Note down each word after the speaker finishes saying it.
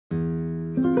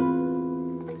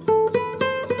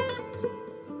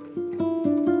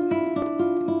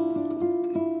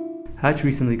Hatch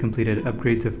recently completed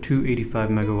upgrades of two 85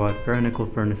 megawatt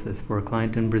ferronickel furnaces for a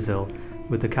client in Brazil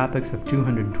with a CAPEX of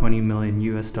 $220 million.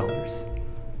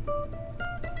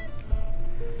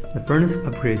 The furnace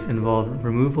upgrades involved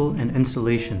removal and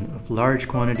installation of large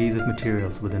quantities of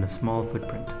materials within a small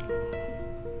footprint.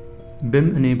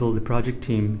 BIM enabled the project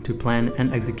team to plan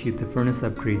and execute the furnace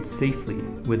upgrades safely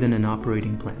within an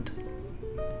operating plant.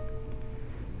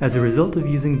 As a result of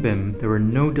using BIM, there were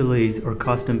no delays or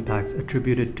cost impacts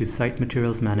attributed to site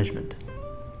materials management.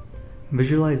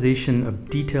 Visualization of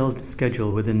detailed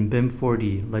schedule within BIM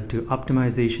 4D led to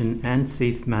optimization and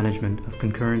safe management of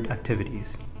concurrent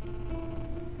activities.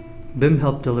 BIM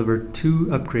helped deliver two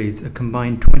upgrades a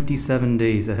combined 27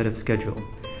 days ahead of schedule.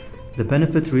 The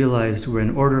benefits realized were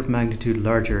an order of magnitude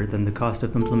larger than the cost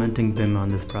of implementing BIM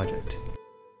on this project.